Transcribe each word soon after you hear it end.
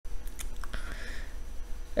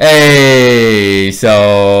Hey,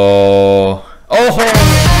 so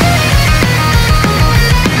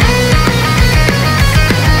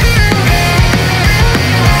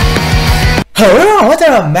hello, what's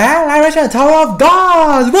up, man? I'm Reacción, Tower of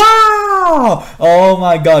Gods. Wow! Oh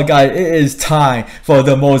my god, guys, it is time for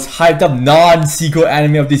the most hyped up non-sequel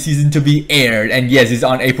anime of the season to be aired. And yes, it's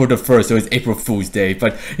on April the 1st, so it's April Fool's Day.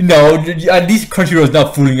 But you know, at least Crunchyroll is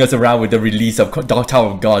not fooling us around with the release of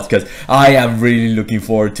Tower of Gods, because I am really looking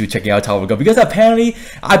forward to checking out Tower of Gods, because apparently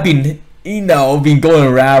I've been going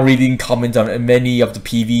around reading comments on many of the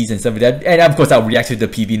PVs and stuff like that, and of course I reacted to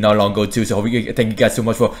the PV not long ago too, so thank you guys so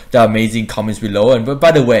much for the amazing comments below. And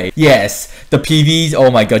by the way, yes, the PVs,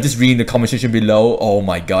 oh my god, just reading the comment section below, oh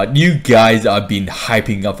my god, you guys have been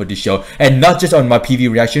hyping up for this show, and not just on my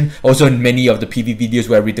PV reaction, also in many of the PV videos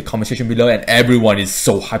where I read the comment section below, and everyone is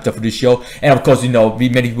so hyped up for this show. And of course, you know,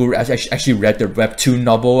 many people actually read the webtoon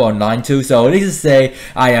novel online too, so let's just say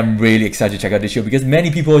I am really excited to check out this show, because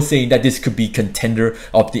many people are saying that this could be contender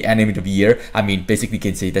of the anime of the year. I mean, basically you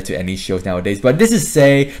can say that to any shows nowadays, but this is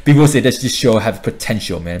people say that this show has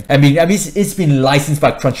potential, man. I mean it's been licensed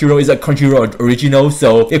by Crunchyroll. It's a Crunchyroll original,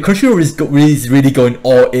 so if Crunchyroll is really going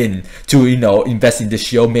all in to, you know, invest in this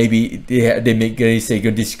show, maybe they say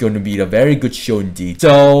this is going to be a very good show indeed.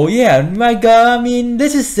 So yeah, my god, I mean,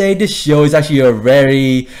 let's just say this show is actually a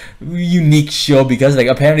very unique show, because like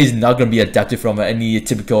apparently it's not going to be adapted from any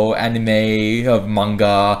typical anime or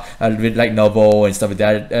manga with like novel and stuff like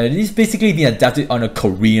that. It's basically being adapted on a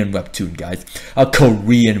Korean webtoon, guys. A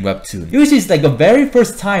Korean webtoon, which is like the very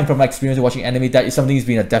first time from my experience of watching anime that something is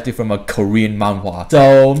being adapted from a Korean manhwa.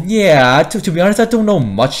 So yeah, to be honest, I don't know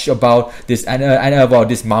much about this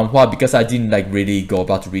manhwa, because I didn't like really go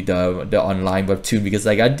about to read the online webtoon, because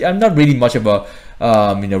like I'm not really much of a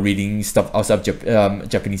you know, reading stuff outside of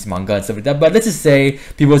Japanese manga and stuff like that. But let's just say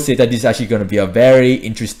people say that this is actually going to be a very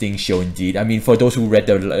interesting show indeed. I mean, for those who read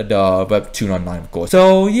the webtoon online, of course.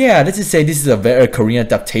 So yeah, let's just say this is a very Korean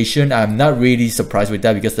adaptation. I'm not really surprised with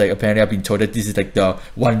that, because like apparently I've been told that this is like the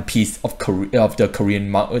One Piece of the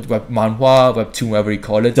Korean manhwa, webtoon, whatever you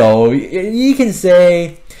call it. So you can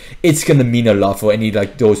say it's gonna mean a lot for any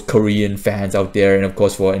like those Korean fans out there, and of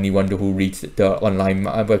course for anyone who reads the online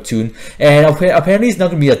webtoon. And apparently it's not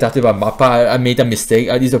gonna be adapted by MAPPA. I made that mistake.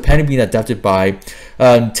 It's apparently being adapted by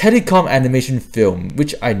Telecom Animation Film,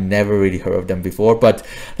 which I never really heard of them before. But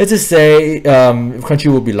let's just say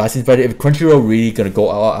Crunchyroll will be licensed by it. If Crunchyroll really gonna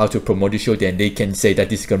go out to promote the show, then they can say that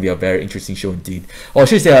this is gonna be a very interesting show indeed. Or I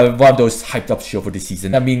should say one of those hyped up shows for this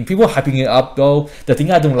season. I mean, people are hyping it up though. The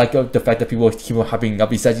thing I don't like the fact that people keep on hyping it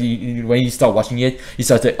up is that when you start watching it, you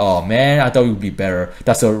start to say, oh man, I thought it would be better.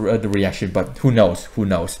 That's the reaction, but who knows?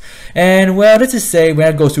 And well, let's just say when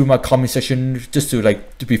I go through my comment section just to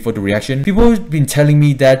before the reaction, people have been telling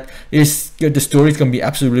me that the story is gonna be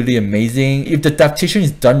absolutely amazing. If the adaptation is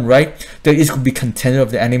done right, then it could be contender of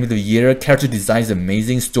the anime of the year. Character design is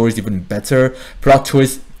amazing, story is even better, plot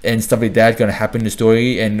twist and stuff like that gonna happen in the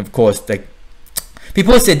story. And of course, like,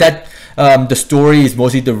 people say that the story is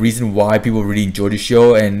mostly the reason why people really enjoy the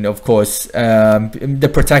show. And of course, the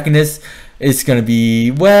protagonist is gonna be,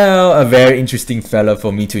 well, a very interesting fella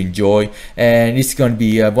for me to enjoy, and it's gonna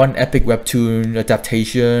be one epic webtoon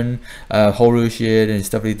adaptation, horror shit and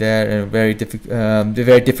stuff like that, and very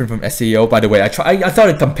different from SAO. By the way, I thought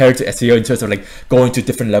it compared to SAO in terms of like going to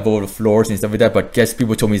different level of floors and stuff like that, but guess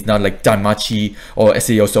people told me it's not like Danmachi or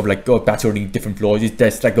SAO, sort of like battling different floors.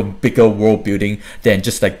 There's like a bigger world building than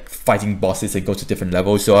just like fighting bosses and go to different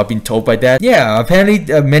levels. So I've been told by that. Yeah, apparently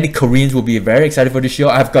many Koreans will be very excited for this show.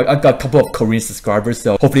 I've got a couple of Korean subscribers,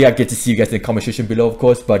 so hopefully I get to see you guys in the comment section below, of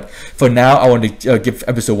course. But for now, I want to give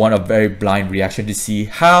episode 1 a very blind reaction to see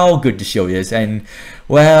how good the show is. And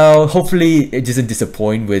well, hopefully it doesn't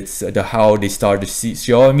disappoint with how they started the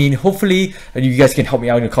show. I mean, hopefully you guys can help me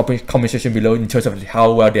out in the comment section below in terms of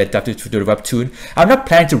how well they adapted to the webtoon. I'm not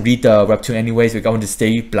planning to read the webtoon anyways, because I want to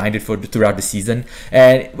stay blinded throughout the season.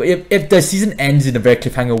 And if the season ends in a very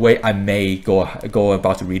cliffhanger way, I may go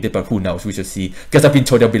about to read it, but who knows, we shall see, because I've been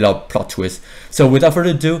told there'll be a lot of plot twists. So without further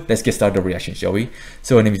ado, let's get started the reaction, shall we?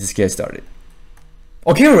 So let me just get started.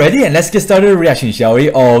 Okay, we're ready, and let's get started the reaction, shall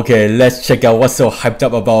we? Okay, let's check out what's so hyped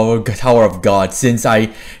up about Tower of God. Since I,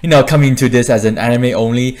 come into this as an anime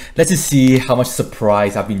only, let's just see how much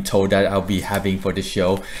surprise I've been told that I'll be having for the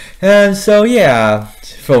show. And so yeah,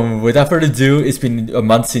 without further ado, it's been a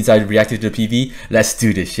month since I reacted to the PV. Let's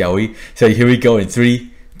do this, shall we? So here we go in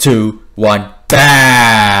 3, 2, 1,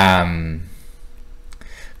 BAM!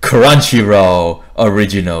 Crunchyroll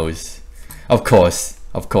Originals. Of course,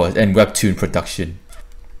 and webtoon production.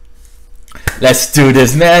 Let's do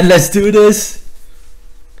this, man. Let's do this.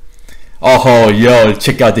 Oh, yo,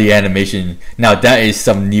 check out the animation. Now that is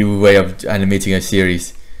some new way of animating a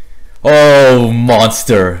series. Oh,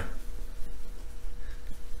 monster.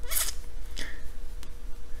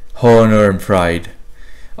 Honor and pride.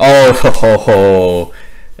 Oh, ho, ho, ho.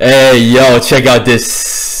 Hey, yo, check out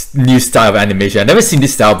this new style of animation. I've never seen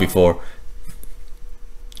this style before.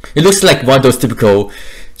 It looks like one of those typical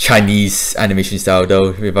Chinese animation style though,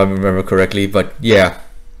 if I remember correctly, but yeah.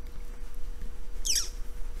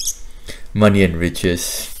 Money and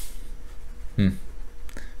riches.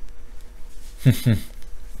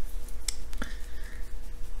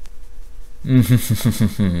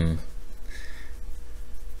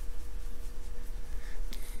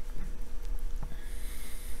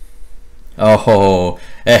 Oh,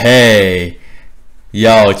 hey, hey,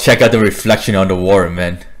 yo, check out the reflection on the water,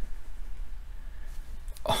 man.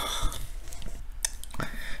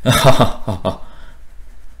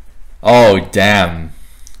 Oh, damn.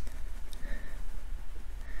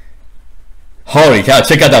 Holy cow,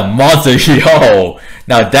 check out that monster. Yo,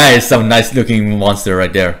 now that is some nice looking monster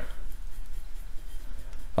right there.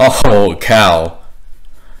 Oh cow.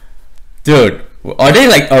 Dude, are they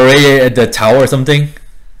like already at the tower or something?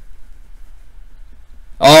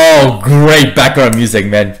 Oh, great background music,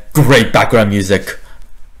 man. Great background music.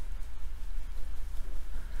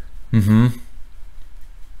 You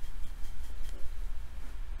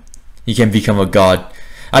can become a god.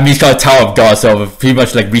 I mean, it's called Tower of God, so pretty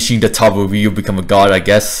much like reaching the top will you become a god, I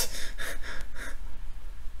guess.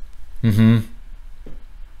 And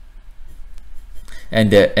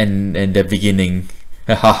the beginning.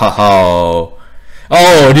 Oh,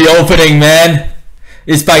 the opening, man.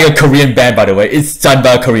 It's by a Korean band, by the way. It's done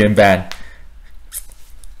by a Korean band.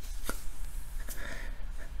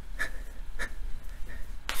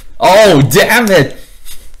 Oh, damn it.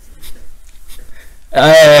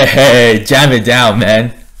 Hey, jam it down,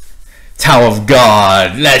 man. Tower of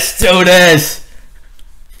God, let's do this.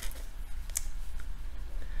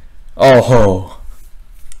 Oh,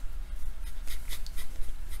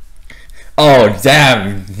 oh,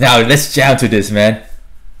 damn. Now let's jam to this, man.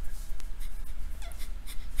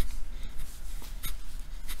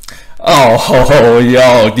 Oh,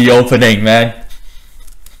 yo, the opening, man.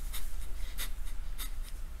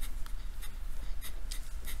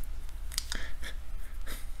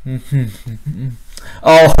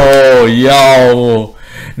 Oh, yo,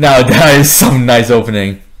 now that is some nice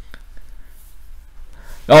opening.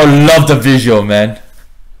 Oh, love the visual, man.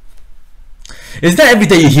 Is that every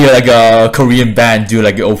day you hear like a Korean band do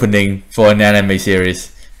like an opening for an anime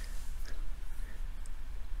series?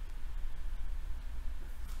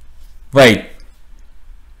 Wait.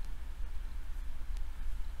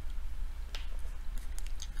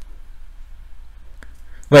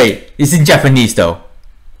 Wait, it's in Japanese though.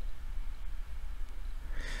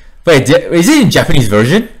 Wait, is it in Japanese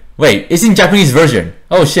version? Wait, it's in Japanese version.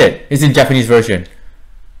 Oh shit, it's in Japanese version.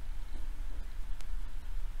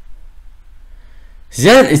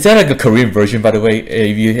 Is that like a Korean version, by the way?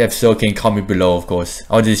 If you have so, can comment below, of course.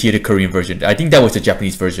 I'll just hear the Korean version. I think that was the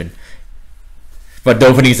Japanese version. But the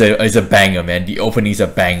opening is a banger, man. The opening is a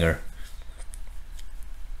banger.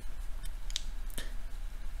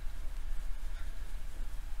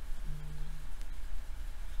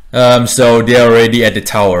 So they're already at the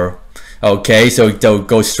tower. Okay, so they'll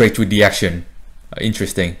go straight with the action.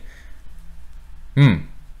 Interesting. What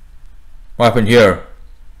happened here?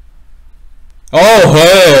 Oh,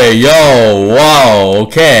 hey, yo, wow,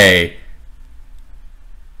 okay.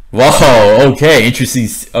 Wow, okay, interesting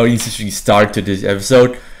start to this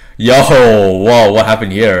episode. Yo, wow, what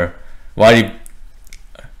happened here? Are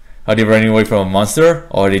they running away from a monster?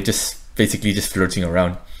 Or are they just basically just flirting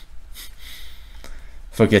around?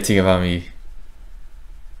 Forgetting about me.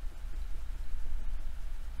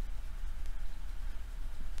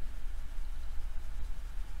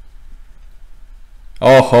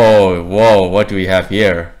 Oh, whoa, what do we have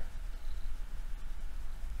here?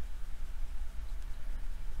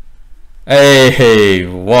 Hey,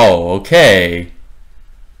 whoa, okay.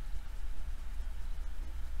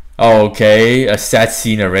 Okay, a sad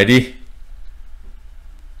scene already.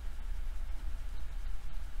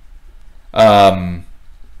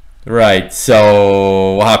 Right,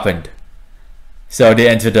 so what happened? So they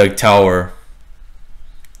entered the tower.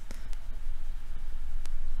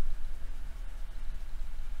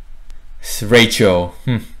 Rachel.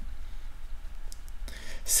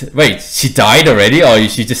 Wait, she died already, or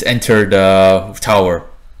she just entered the tower?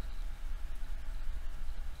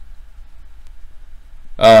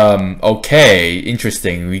 Okay,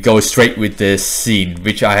 interesting. We go straight with this scene,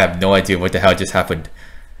 which I have no idea what the hell just happened.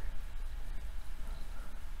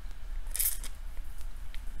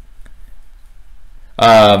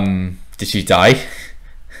 Did she die?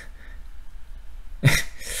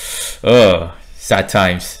 Oh, sad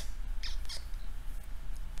times.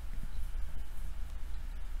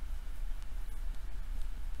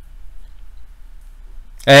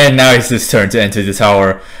 And now it's his turn to enter the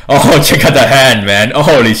tower. Oh, check out the hand, man. Oh,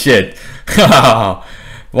 holy shit.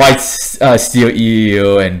 White, steel,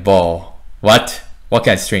 eel, and ball. What? What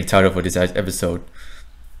kind of strange title for this episode?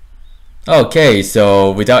 Okay,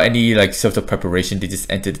 so without any like sort of preparation, they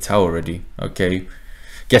just entered the tower already. Okay.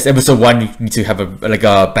 Guess episode 1 you need to have a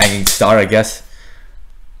banging start, I guess.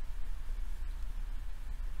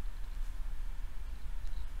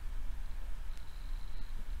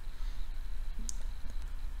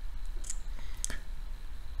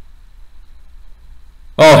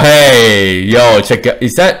 Oh hey, yo, check out,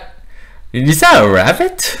 is that a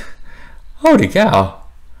rabbit? Holy cow.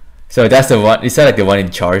 So that's the one, is that like the one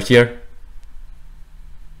in charge here?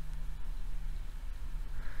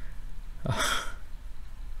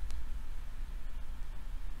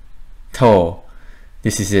 Oh,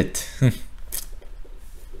 this is it.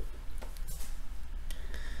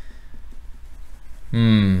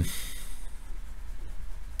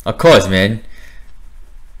 Of course, man.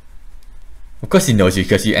 Of course he knows you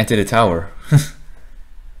because you entered the tower.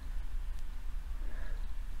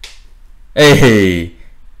 Hey.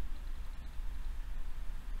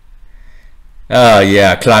 Oh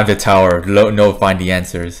yeah, climb the tower. No, find the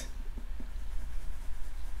answers.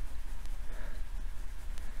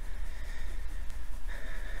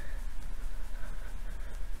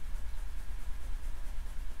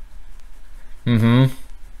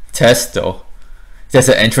 Test though. There's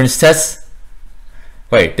an entrance test?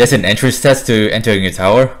 Wait, there's an entrance test to entering a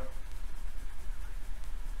tower?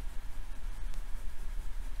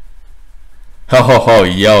 Ho ho ho,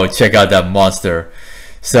 yo, check out that monster.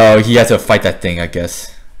 So he has to fight that thing, I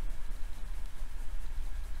guess.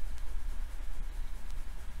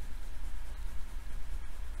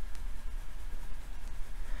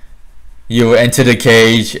 You enter the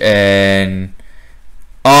cage and...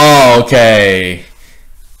 Oh, okay.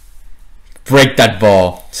 Break that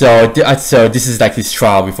ball. So this is like his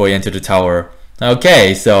trial before he entered the tower.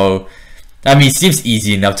 Okay, so I mean, it seems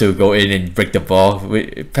easy enough to go in and break the ball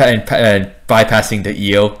and bypassing the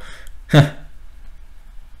eel.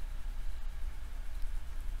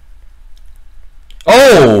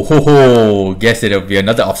 Oh, ho ho! Guess it'll be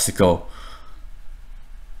another obstacle.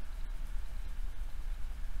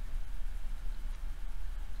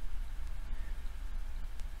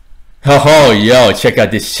 Ho ho, yo! Check out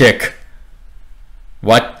this chick.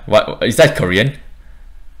 What is that Korean?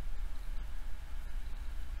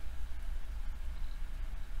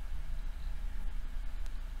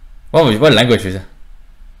 What language was that?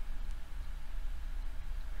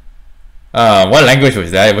 What language was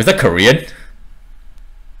that? Was that Korean?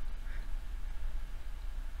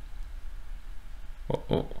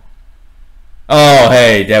 Oh,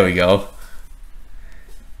 hey, there we go.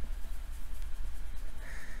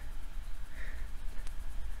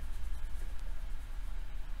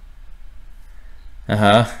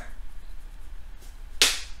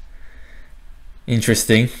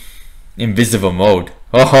 Interesting. Invisible mode.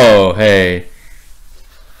 Oh, hey.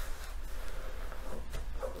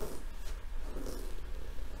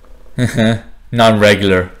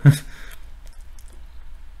 Non-regular.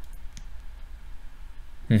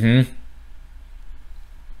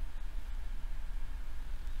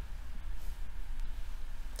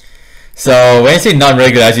 So when you say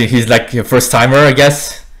non-regular, actually he's like your first timer, I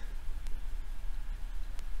guess.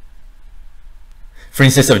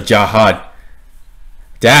 Princess of Jahad.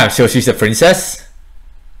 Damn, so she's a princess?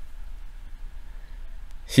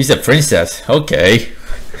 She's a princess, okay.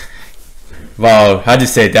 Wow, how to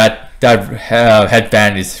say that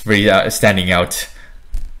headband is really standing out.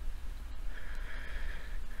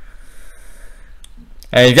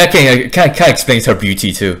 And that kind of explains her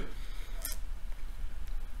beauty too.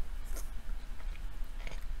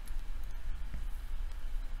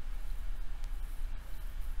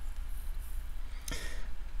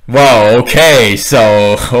 Wow, okay,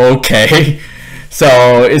 so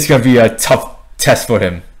it's gonna be a tough test for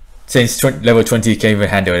him since level 20 can't even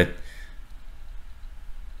handle it.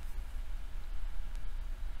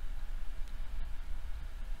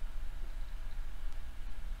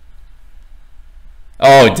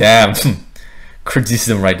 Oh damn.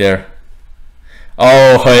 Criticism right there.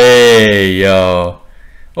 Oh hey yo.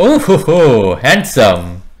 Oh ho ho,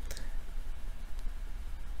 handsome.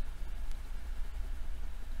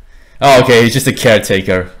 Oh, okay, he's just a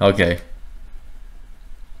caretaker. Okay.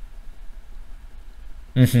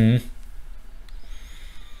 Hey,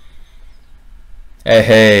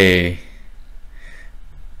 hey.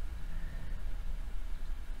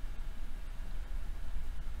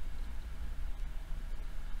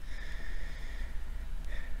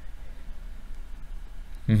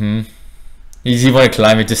 He want to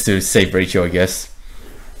climb it just to save Rachel, I guess.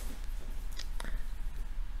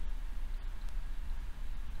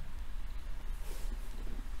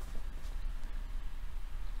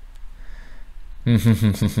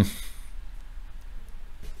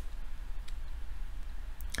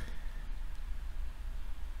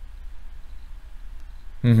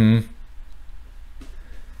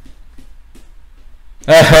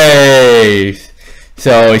 Hey!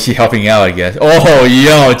 So is she helping out, I guess? Oh,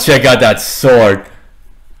 yo, check out that sword.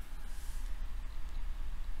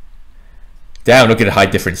 Damn, look at the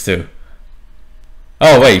height difference too.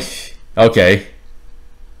 Oh, wait. Okay.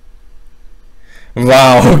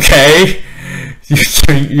 Wow, okay.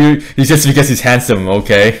 It's just because he's handsome,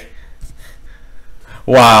 okay.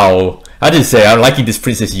 Wow. I just say, I'm liking this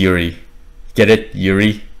Princess Yuri. Get it?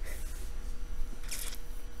 Yuri?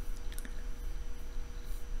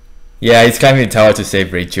 Yeah, he's climbing the tower to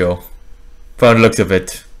save Rachel. From the looks of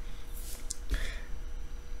it.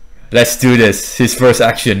 Let's do this. His first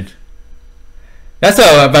action. That's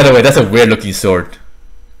a, by the way, that's a weird looking sword.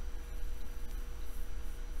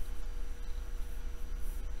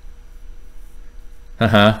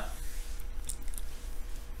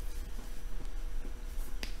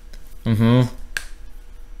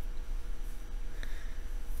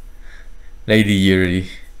 Lady Yuri.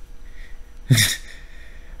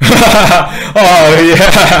 Oh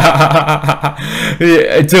yeah.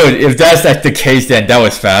 Yeah, dude, if that's like the case, then that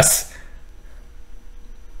was fast.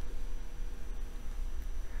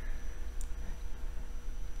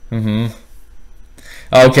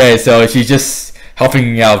 Okay, so she's just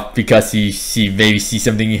helping out because she maybe sees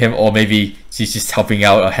something in him, or maybe she's just helping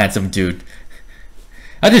out a handsome dude.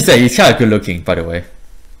 I just say he's kind of good looking, by the way.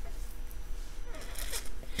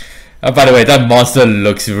 By the way, that monster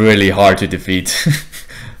looks really hard to defeat.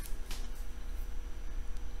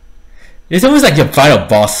 It's almost like your final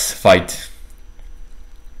boss fight.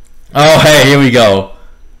 Oh hey, here we go.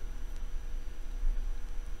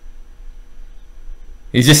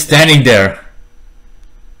 He's just standing there.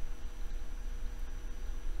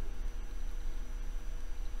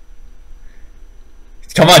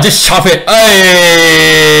 Come on, just chop it.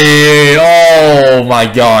 Hey! Oh my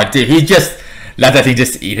god, did he just let that thing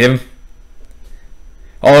just eat him?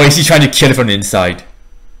 Oh, is he trying to kill it from the inside?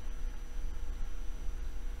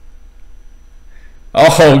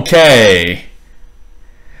 Okay.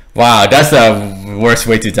 Wow, that's the worst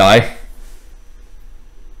way to die.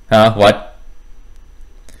 Huh? What?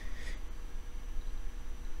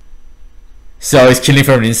 So he's killing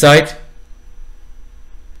from the inside?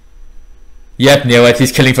 Yep, knew it.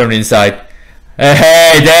 He's killing from the inside.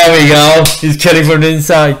 Hey, there we go. He's killing from the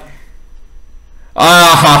inside.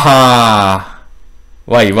 Ah ha ha.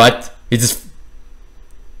 Wait, what? He just...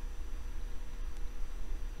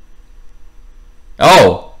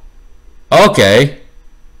 Oh. Okay.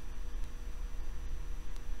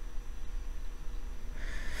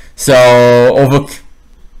 So,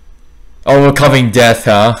 overcoming death,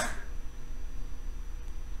 huh?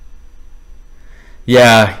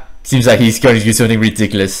 Yeah, seems like he's going to do something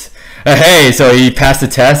ridiculous. Hey, so he passed the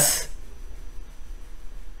test?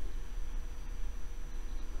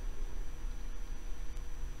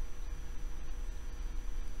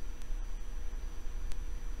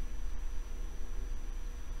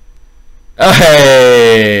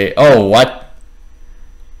 Hey! Oh, what?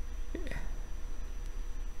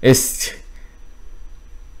 It's...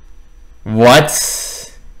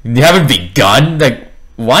 What? You haven't begun? Like,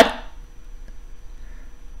 what?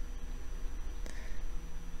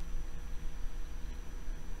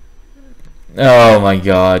 Oh my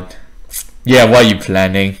god. Yeah, what are you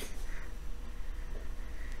planning?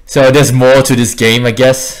 So there's more to this game, I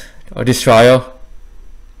guess? Or this trial?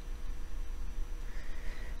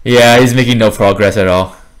 Yeah, he's making no progress at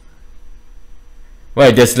all.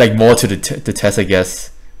 Wait, there's like more to the test, I guess.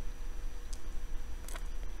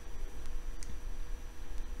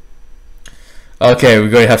 Okay, we're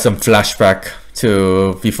going to have some flashback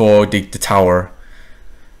to before the tower.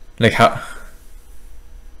 Like how...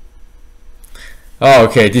 Oh,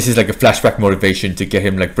 okay, this is like a flashback motivation to get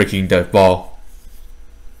him like breaking the ball.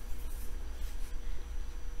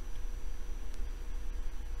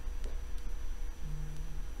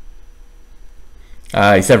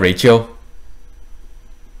 Is that Rachel?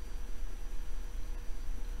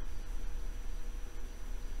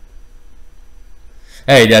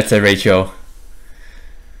 Hey, that's a Rachel.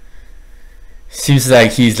 Seems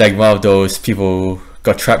like he's like one of those people who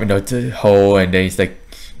got trapped in the hole and then he's like,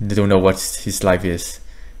 they don't know what his life is.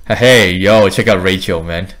 Hey, yo, check out Rachel,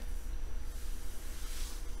 man.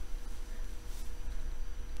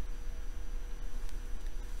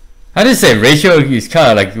 I didn't say ratio is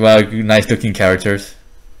kind of like, well, nice looking characters.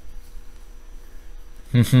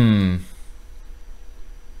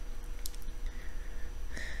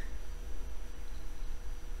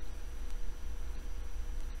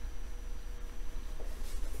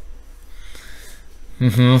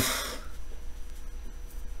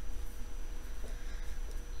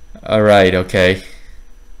 Alright, okay.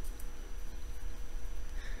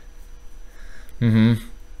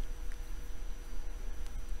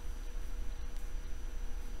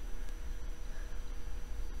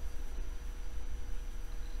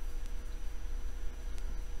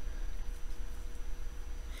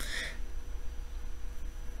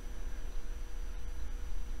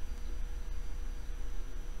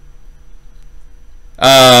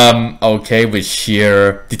 Okay, with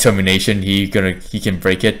sheer determination, he can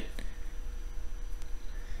break it.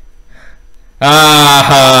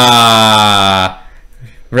 Ah,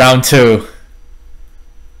 round two.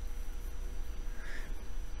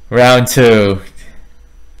 Round two.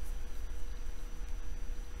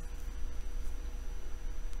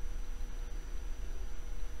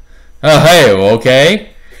 Oh, hey, okay.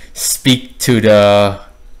 Speak to the...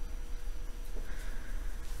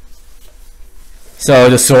 So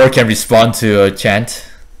the sword can respond to a chant.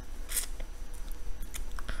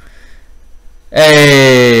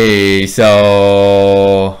 Hey,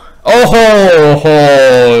 so... Oh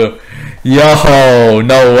ho, yo,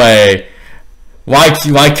 no way. Why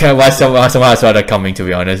somehow I saw that coming, to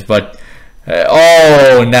be honest, but...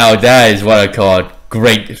 oh, now that is what I call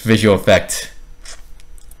great visual effect.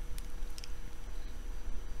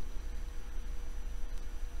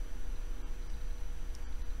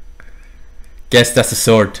 Guess that's a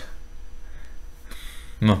sword.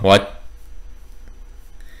 What?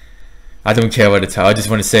 I don't care what it's. I just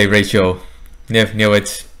want to say ratio. Knew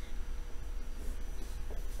it.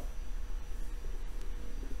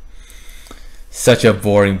 Such a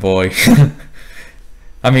boring boy.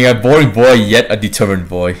 I mean, a boring boy yet a determined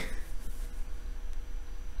boy.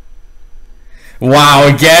 Wow,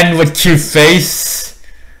 again with cute face.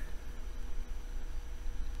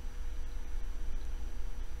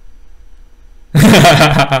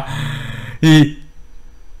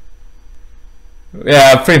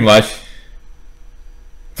 Yeah, pretty much,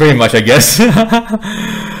 I guess.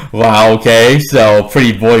 Wow, okay, so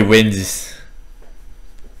pretty boy wins.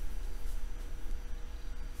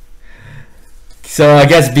 So I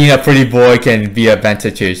guess being a pretty boy can be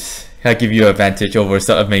advantageous. Can give you advantage over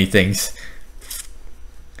so many things.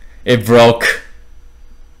 It broke.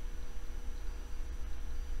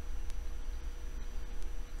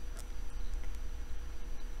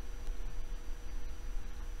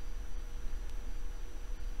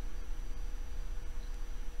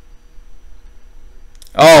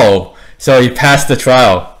 Oh, so he passed the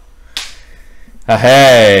trial.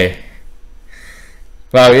 Hey.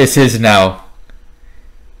 Well, it's his now.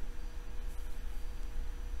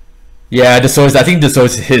 Yeah, the sword. I think the sword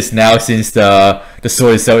is his now since the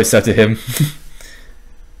sword is up to him.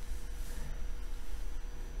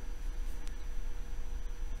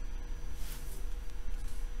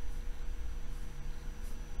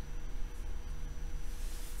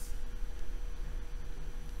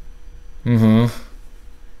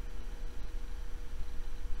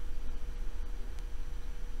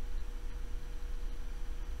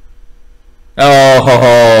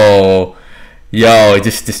 Oh, yo, it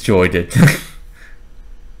just destroyed it.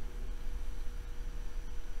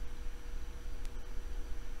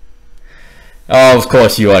 Oh, of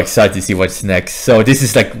course you are excited to see what's next. So this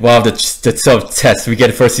is like one of the sort of tests we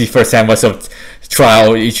get first see firsthand what sort of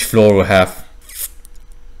trial each floor will have.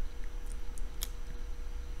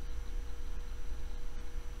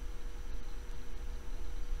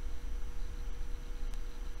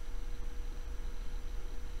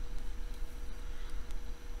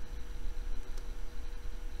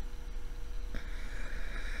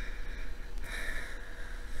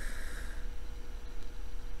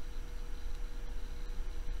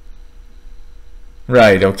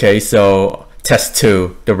 Right, okay, so test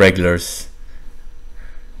 2, the regulars.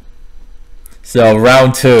 So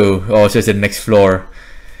round 2, oh, so it's the next floor.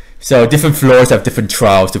 So different floors have different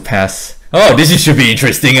trials to pass. Oh, this should be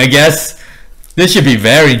interesting, I guess. This should be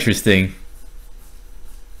very interesting.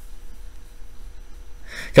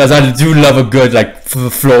 Because I do love a good like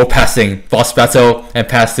floor passing, boss battle, and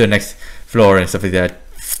pass to the next floor and stuff like that.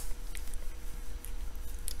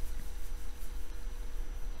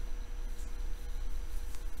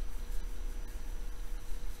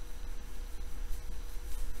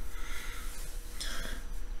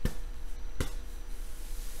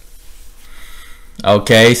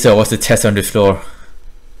 Okay, so what's the test on the floor?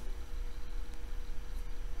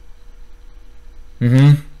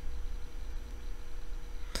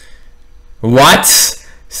 What?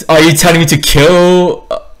 Are you telling me to kill?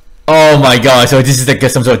 Oh my god, so this is like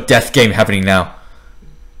some sort of death game happening now.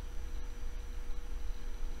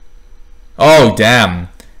 Oh damn.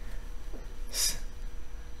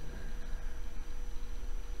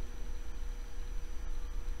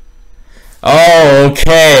 Oh,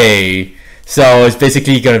 okay. So it's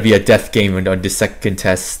basically gonna be a death game on the second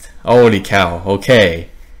test. Holy cow, okay.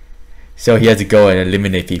 So he has to go and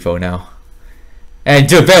eliminate people now. And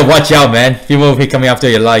dude, better watch out, man. People will be coming after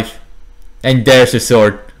your life. And there's the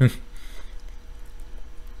sword.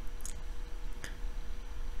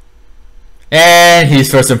 And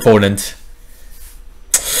his first opponent.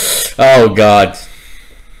 Oh god.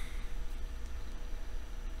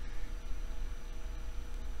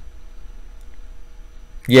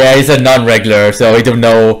 Yeah, he's a non-regular, so we don't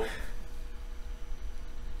know.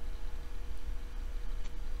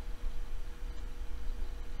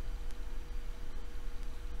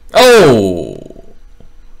 Oh!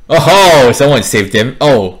 Oh, someone saved him.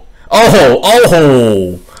 Oh. Oh!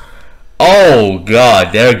 Oh! Oh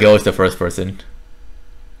god, there goes the first person.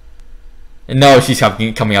 No, she's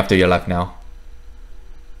coming after your life now.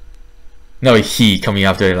 No, he coming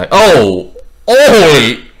after your life. Oh!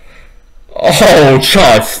 Oh! Oh,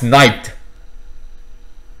 shot sniped.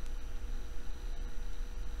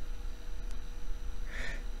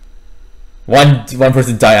 One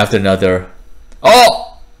person died after another.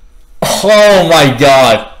 Oh! Oh my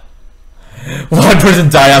god. One person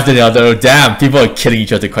died after the other. Damn, people are killing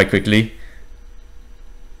each other quite quickly.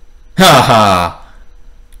 Haha.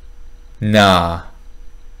 Nah.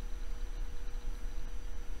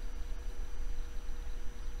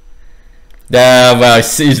 Well,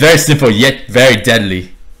 it's very simple yet very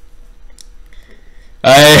deadly.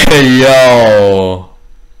 Hey yo.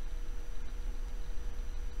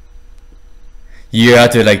 You have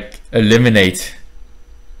to like eliminate.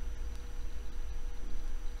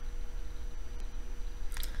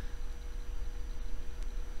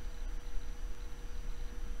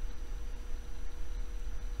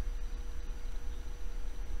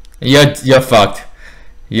 You're fucked.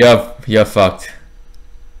 You're fucked.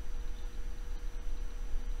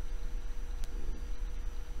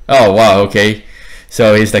 Oh wow, okay.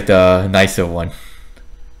 So he's like the nicer one.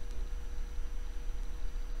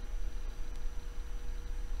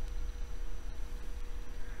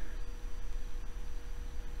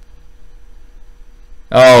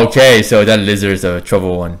 Oh, okay, so that lizard's a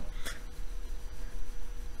trouble one.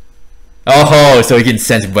 Oh, so he can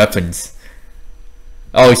sense weapons.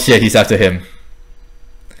 Oh shit, he's after him.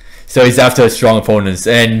 So he's after strong opponents,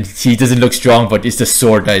 and he doesn't look strong, but it's the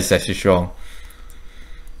sword that is actually strong.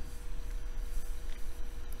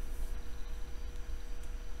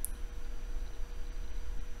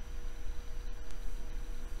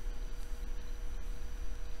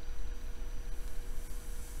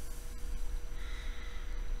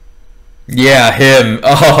 Yeah, him.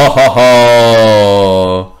 Oh.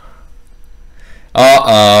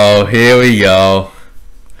 Uh-oh, here we go.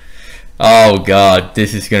 Oh god,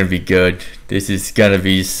 this is gonna be good. This is gonna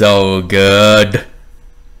be so good.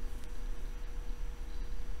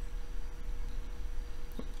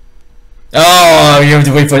 Oh, you have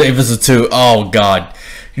to wait for episode 2. Oh god.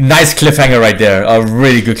 Nice cliffhanger right there. A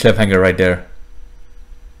really good cliffhanger right there.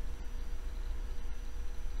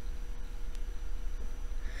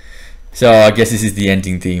 So I guess this is the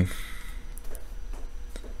ending theme.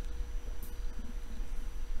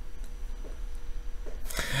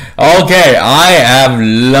 Okay, I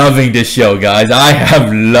am loving this show, guys. I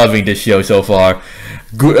am loving this show so far.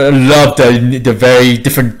 Love the very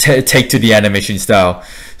different take to the animation style.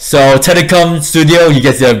 So Telecom Studio, you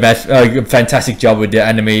guys did a fantastic job with the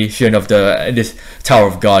animation of this Tower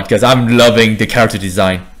of God, because I'm loving the character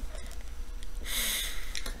design.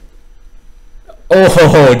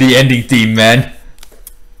 Oh, the ending theme, man.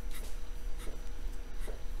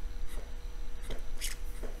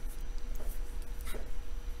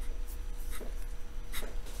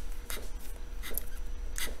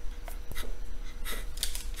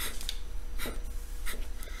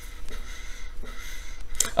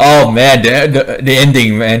 Oh man, the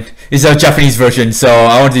ending, man. It's a Japanese version, so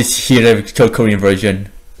I want to hear the Korean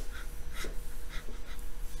version.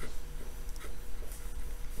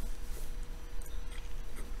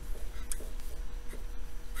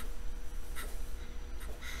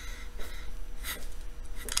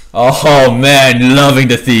 Oh man, loving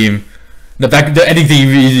the theme. The ending theme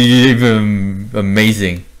is even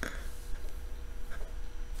amazing.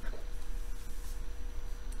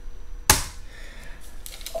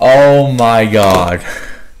 Oh my god.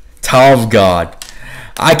 Tower of God.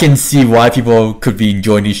 I can see why people could be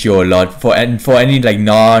enjoying this show a lot. For any like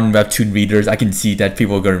non-webtoon readers, I can see that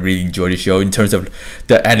people are gonna really enjoy the show in terms of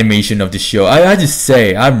the animation of the show. I just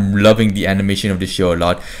say I'm loving the animation of the show a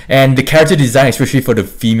lot, and the character design, especially for the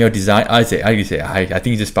female design. I think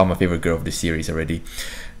you just found my favorite girl of the series already.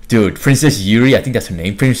 Dude, Princess Yuri, I think that's her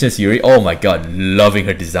name. Princess Yuri. Oh my god, loving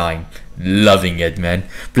her design. Loving it, man.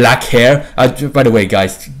 Black hair. By the way,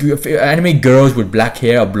 guys, anime girls with black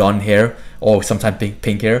hair or blonde hair or sometimes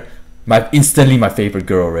pink hair, instantly my favorite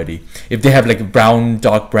girl already. If they have like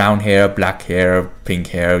dark brown hair, black hair, pink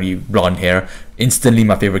hair, blonde hair, instantly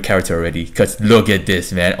my favorite character already. Cause look at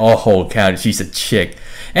this, man. Oh god, she's a chick.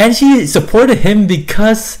 And she supported him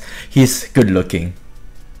because he's good looking.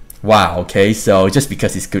 Wow, okay, so just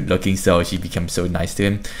because he's good looking, so she becomes so nice to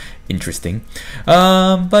him. Interesting.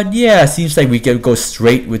 But yeah, seems like we can go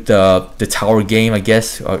straight with the tower game, I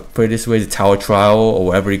guess, or put it this way, the tower trial, or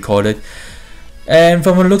whatever you call it. And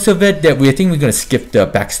from the looks of it, I think we're gonna skip the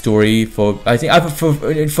backstory.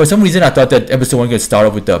 For some reason I thought that episode 1 gonna start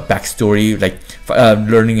off with the backstory, like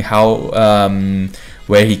learning how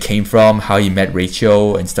where he came from, how he met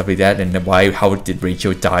Rachel and stuff like that, and how did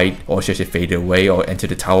Rachel die, or should she fade away or enter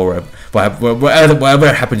the tower,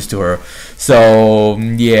 whatever happens to her. So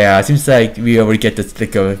yeah, it seems like we already get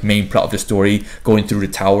the main plot of the story, going through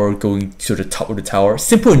the tower, going to the top of the tower.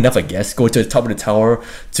 Simple enough, I guess. Go to the top of the tower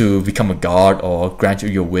to become a god or grant you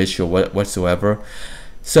your wish or whatsoever.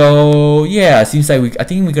 So yeah, it seems like I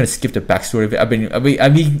think we're gonna skip the backstory of it. I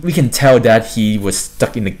mean, we can tell that he was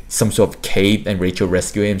stuck in some sort of cave and Rachel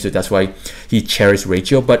rescued him, so that's why he cherished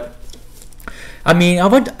Rachel. But I mean,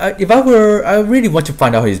 I really want to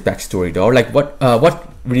find out his backstory though. Like what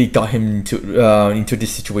really got him into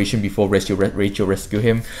this situation before Rachel rescued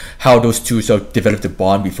him. How those two sort of developed a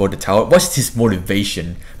bond before the tower. What's his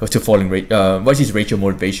motivation to falling? What's his Rachel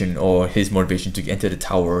motivation or his motivation to enter the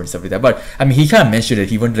tower and stuff like that? But I mean, he kind of mentioned that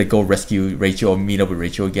he wanted to go rescue Rachel or meet up with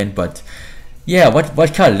Rachel again. But yeah,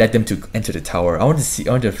 what kind of led them to enter the tower? I want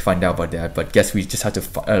to find out about that. But guess we just have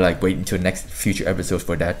to wait until next future episodes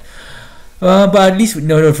for that. But at least we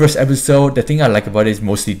know the first episode. The thing I like about it is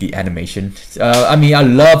mostly the animation. I mean, I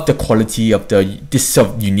love the quality of this sort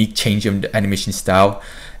of unique change in the animation style.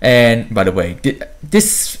 And by the way,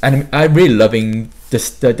 I'm really loving the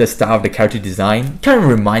style of the character design. Kind of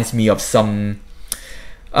reminds me of some,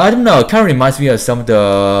 I don't know, it kind of reminds me of some of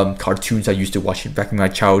the cartoons I used to watch back in my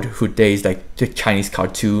childhood days, like the Chinese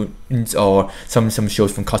cartoons or some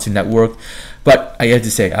shows from Cartoon Network. But I have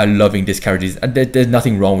to say, I'm loving this character. There's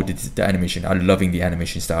nothing wrong with the animation. I'm loving the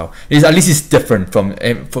animation style. At least it's different from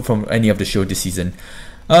any of the show this season.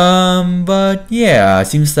 But yeah, it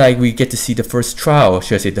seems like we get to see the first trial,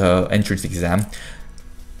 should I say, the entrance exam.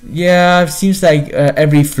 Yeah, it seems like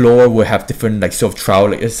every floor will have different sort of trial,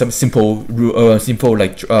 like some simple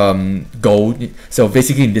goal. So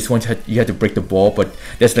basically in this one you have to break the wall, but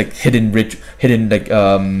there's like hidden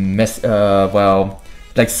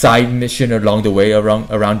side mission along the way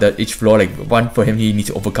around each floor. Like one, for him, he needs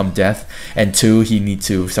to overcome death, and two, he needs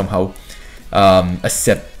to somehow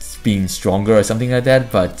accept being stronger or something like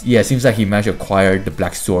that. But yeah, it seems like he managed to acquire the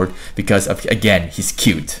black sword because again, he's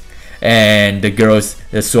cute. And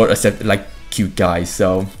the sword accept like cute guys,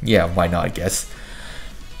 so yeah, why not, I guess.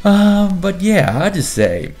 But yeah, I just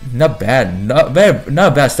say not bad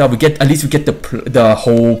stuff. At least we get the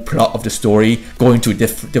whole plot of the story, going to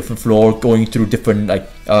different floor, going through different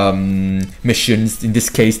missions. In this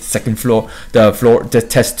case, the second floor, the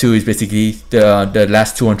test 2 is basically the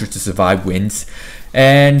last 200 to survive wins.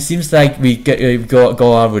 And seems like we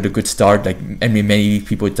go out with a good start. And many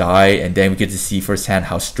people die, and then we get to see firsthand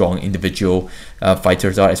how strong individual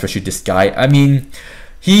fighters are, especially this guy. I mean,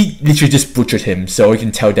 he literally just butchered him, so you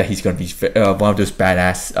can tell that he's gonna be one of those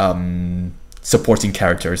badass supporting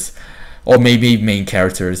characters, or maybe main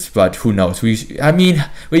characters. But who knows? I mean,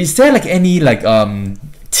 is there any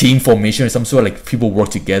team formation or some sort, like people work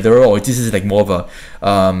together, or this is more of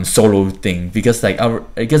a solo thing? Because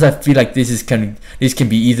I feel like this can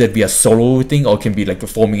be either be a solo thing or can be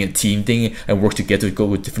forming a team thing and work together to go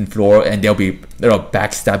with different floor, and there'll be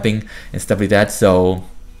backstabbing and stuff like that. So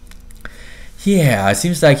yeah, it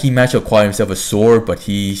seems like he managed to acquire himself a sword, but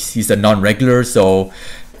he's a non-regular, so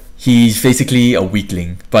he's basically a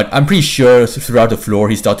weakling. But I'm pretty sure throughout the floor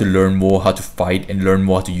he started to learn more how to fight and learn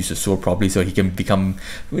more how to use the sword properly, so he can become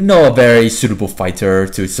a very suitable fighter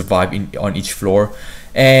to survive on each floor.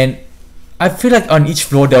 And I feel like on each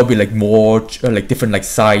floor there'll be like more like different like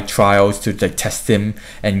side trials to like test him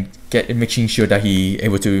and making sure that he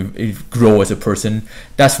able to grow as a person.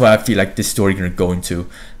 That's what I feel like this story gonna go into.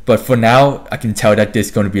 But for now, I can tell that there's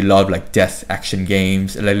going to be a lot of like death action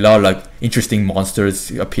games, like a lot of like interesting monsters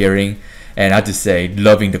appearing. And I have to say,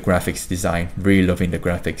 loving the graphics design, really loving the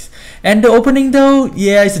graphics. And the opening though,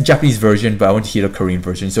 yeah, it's a Japanese version, but I want to hear the Korean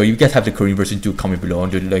version. So if you guys have the Korean version, do comment below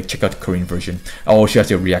and do like check out the Korean version. I'll also have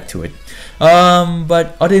to react to it.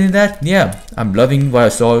 But other than that, yeah, I'm loving what I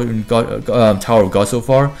saw in Tower of God so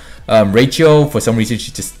far. Rachel, for some reason,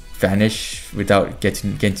 she just vanished without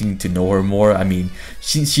getting to know her more. I mean,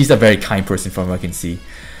 she's a very kind person from what I can see.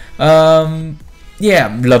 Yeah,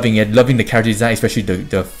 I'm loving it, loving the character design, especially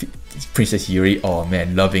the Princess Yuri. Oh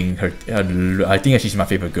man, loving her. I think she's my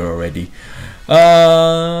favorite girl already.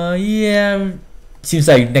 Yeah, seems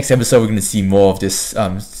like next episode we're gonna see more of this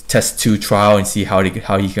test 2 trial and see how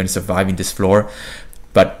he's gonna survive in this floor.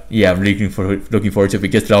 But yeah, I'm looking forward to it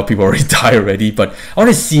because a lot of people already died already. But I want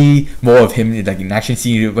to see more of him like in action,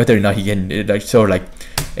 see whether or not he can like sort of like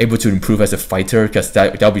able to improve as a fighter, because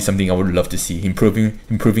that'll be something I would love to see,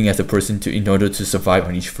 improving as a person in order to survive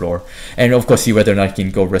on each floor, and of course see whether or not he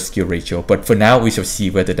can go rescue Rachel. But for now, we shall see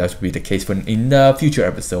whether that will be the case in the future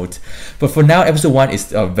episodes. But for now, episode 1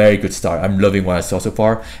 is a very good start. I'm loving what I saw so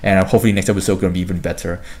far, and hopefully next episode gonna be even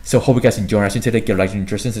better. So hope you guys enjoy. I should take a like and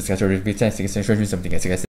interest in subscribe to something.